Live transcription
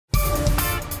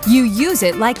you use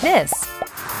it like this,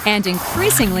 and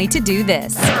increasingly to do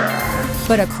this.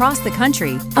 But across the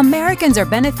country, Americans are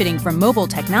benefiting from mobile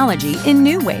technology in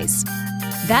new ways.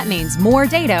 That means more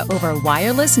data over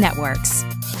wireless networks.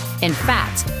 In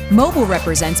fact, mobile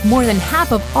represents more than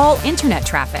half of all internet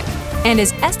traffic and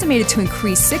is estimated to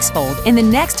increase sixfold in the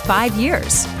next 5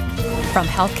 years. From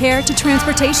healthcare to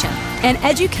transportation and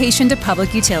education to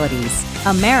public utilities,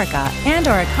 America and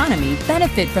our economy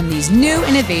benefit from these new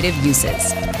innovative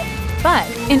uses. But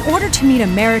in order to meet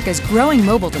America's growing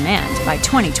mobile demand by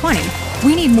 2020,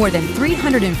 we need more than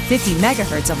 350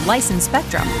 megahertz of licensed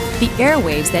spectrum, the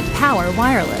airwaves that power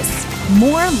wireless.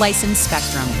 More licensed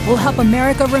spectrum will help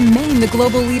America remain the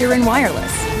global leader in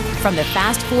wireless. From the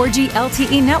fast 4G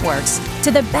LTE networks to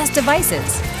the best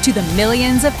devices to the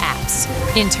millions of apps.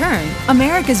 In turn,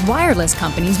 America's wireless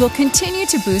companies will continue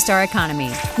to boost our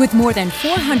economy with more than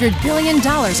 $400 billion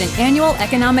in annual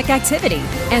economic activity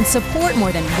and support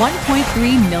more than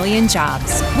 1.3 million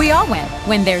jobs. We all win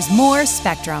when there's more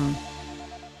spectrum.